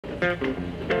You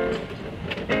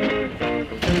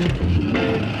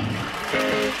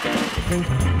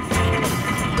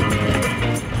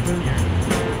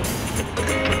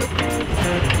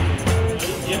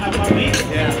have my meat?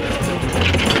 Yeah.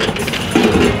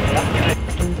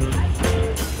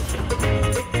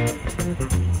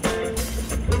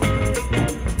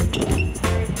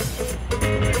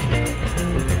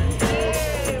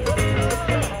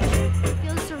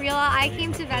 I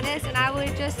came to Venice and I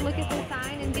would just look at the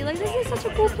sign and be like, this is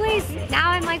such a cool place.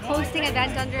 Now I'm like hosting an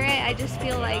event under it. I just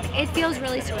feel like it feels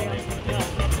really surreal.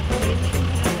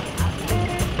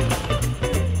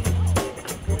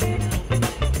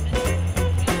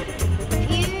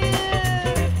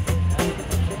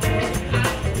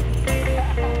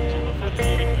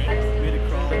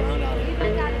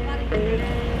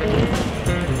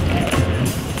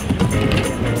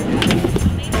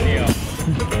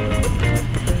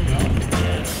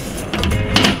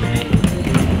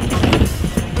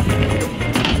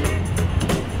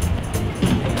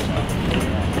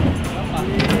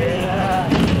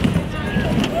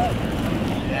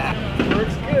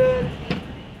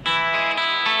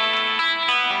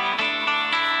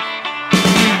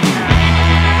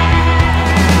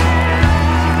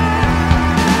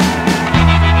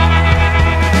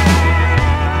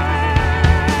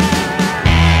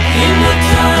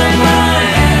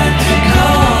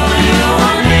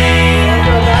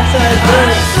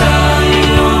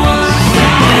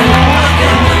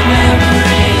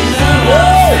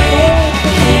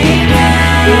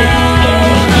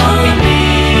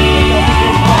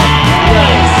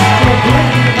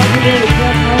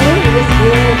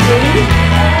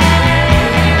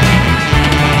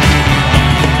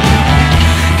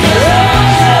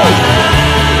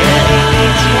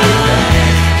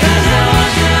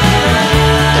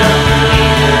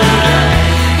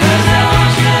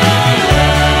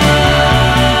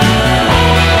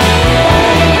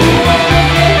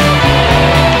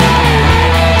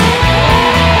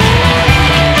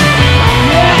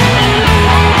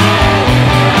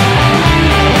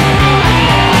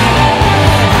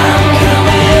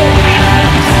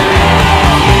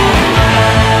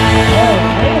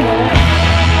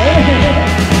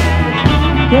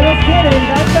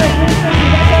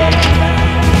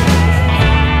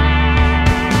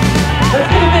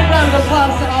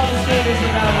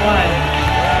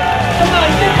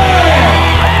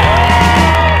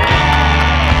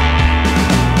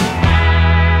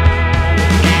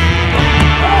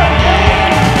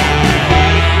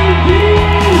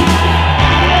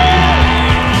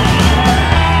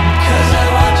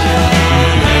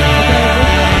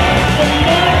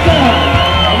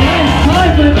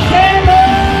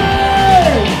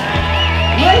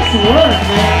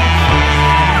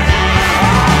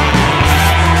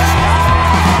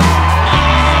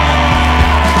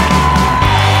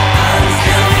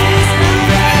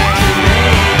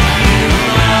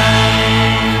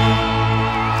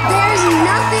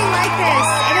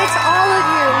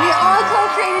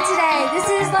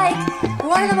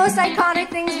 One of the most iconic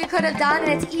things we could have done,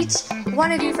 and it's each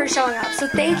one of you for showing up. So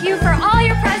thank you for all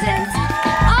your presents,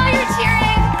 all your cheering.